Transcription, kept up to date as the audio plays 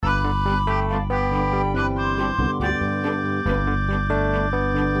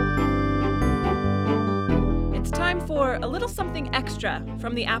for a little something extra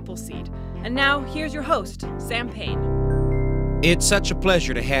from the Appleseed. And now, here's your host, Sam Payne. It's such a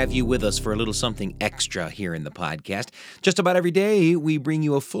pleasure to have you with us for a little something extra here in the podcast. Just about every day, we bring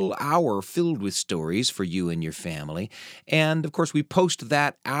you a full hour filled with stories for you and your family. And, of course, we post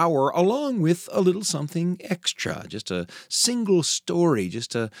that hour along with a little something extra, just a single story,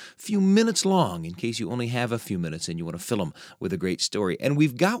 just a few minutes long, in case you only have a few minutes and you want to fill them with a great story. And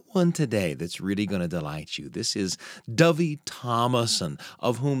we've got one today that's really going to delight you. This is Dovie Thomason,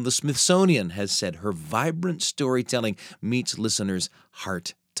 of whom the Smithsonian has said her vibrant storytelling meets listeners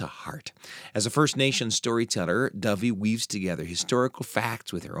heart to heart. As a First Nations storyteller, Dovie weaves together historical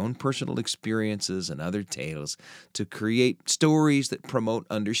facts with her own personal experiences and other tales to create stories that promote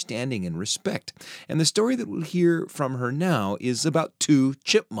understanding and respect. And the story that we'll hear from her now is about two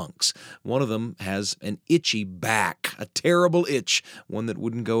chipmunks. One of them has an itchy back, a terrible itch, one that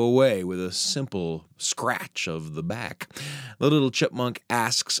wouldn't go away with a simple scratch of the back. The little chipmunk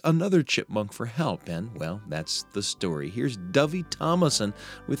asks another chipmunk for help, and, well, that's the story. Here's Dovie Thomason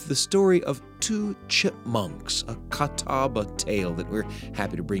with the story of two chipmunks, a Catawba tale that we're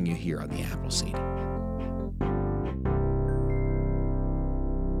happy to bring you here on the Appleseed.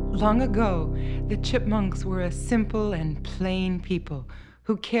 Long ago, the chipmunks were a simple and plain people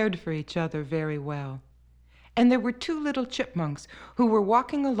who cared for each other very well. And there were two little chipmunks who were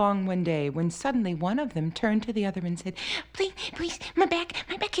walking along one day when suddenly one of them turned to the other and said, Please, my back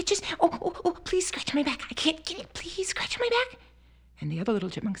itches. Oh, please scratch my back. I can't get it. Please scratch my back. And the other little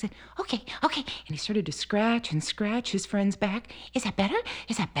chipmunk said, Okay. And he started to scratch his friend's back. Is that better?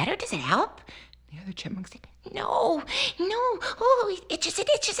 Does it help? The other chipmunk said, No. Oh, it itches.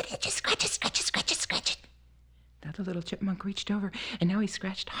 Scratch it. The other little chipmunk reached over, and now he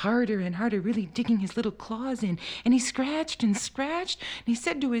scratched harder and harder, really digging his little claws in. And he scratched, and he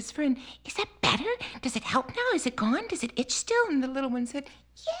said to his friend, Is that better? Does it help now? Is it gone? Does it itch still? And the little one said,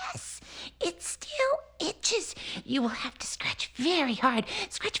 Yes, it still itches. You will have to scratch very hard.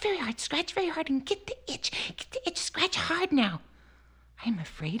 Scratch very hard, and get the itch. Scratch hard now. I'm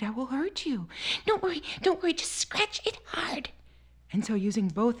afraid I will hurt you. Don't worry, just scratch it hard. And so, using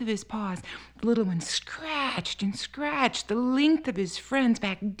both of his paws, the little one scratched and scratched the length of his friend's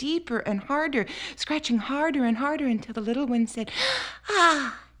back deeper and harder, scratching harder and harder until the little one said,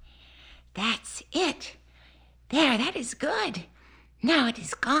 That's it. There, that is good. Now it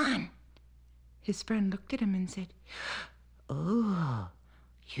is gone. His friend looked at him and said, Oh,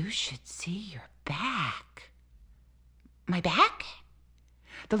 you should see your back. My back?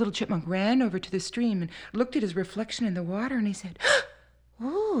 The little chipmunk ran over to the stream and looked at his reflection in the water, and he said,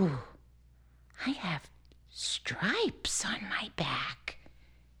 Ooh, I have stripes on my back.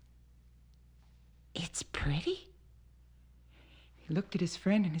 It's pretty. He looked at his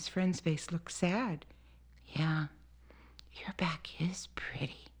friend, and his friend's face looked sad. Yeah, your back is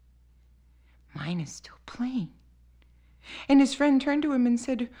pretty. Mine is still plain. And his friend turned to him and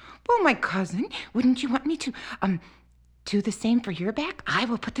said, Well, my cousin, wouldn't you want me to, do the same for your back? I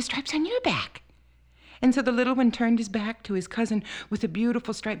will put the stripes on your back. And so the little one turned his back to his cousin with a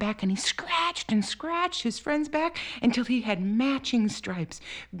beautiful striped back, and he scratched and scratched his friend's back until he had matching stripes,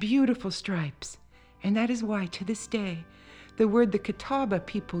 beautiful stripes. And that is why, to this day, the word the Catawba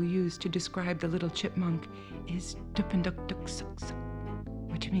people use to describe the little chipmunk is dupenduk-duk-suk-suk,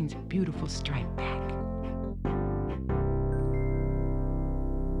 which means beautiful striped back.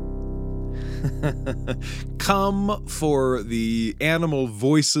 Come for the animal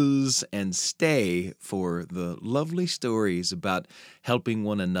voices and stay for the lovely stories about helping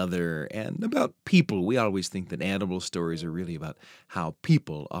one another and about people. We always think that animal stories are really about how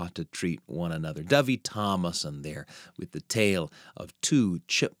people ought to treat one another. Dovie Thomason there with the tale of two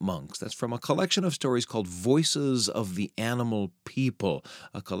chipmunks. That's from a collection of stories called Voices of the Animal People,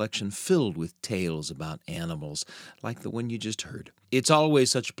 a collection filled with tales about animals like the one you just heard. It's always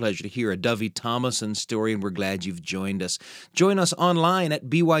such a pleasure to hear a Dovie Thomason story, and we're glad you've joined us. Join us online at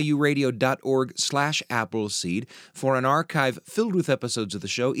byuradio.org/Appleseed for an archive filled with episodes of the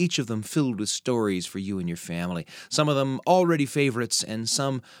show, each of them filled with stories for you and your family. Some of them already favorites, and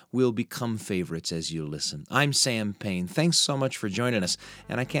some will become favorites as you listen. I'm Sam Payne. Thanks so much for joining us,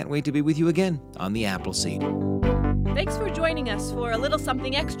 and I can't wait to be with you again on the Appleseed. Thanks for joining us for a little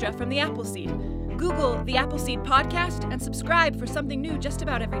something extra from the Appleseed. Google the Appleseed podcast and subscribe for something new just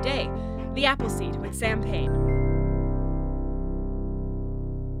about every day. The Appleseed with Sam Payne.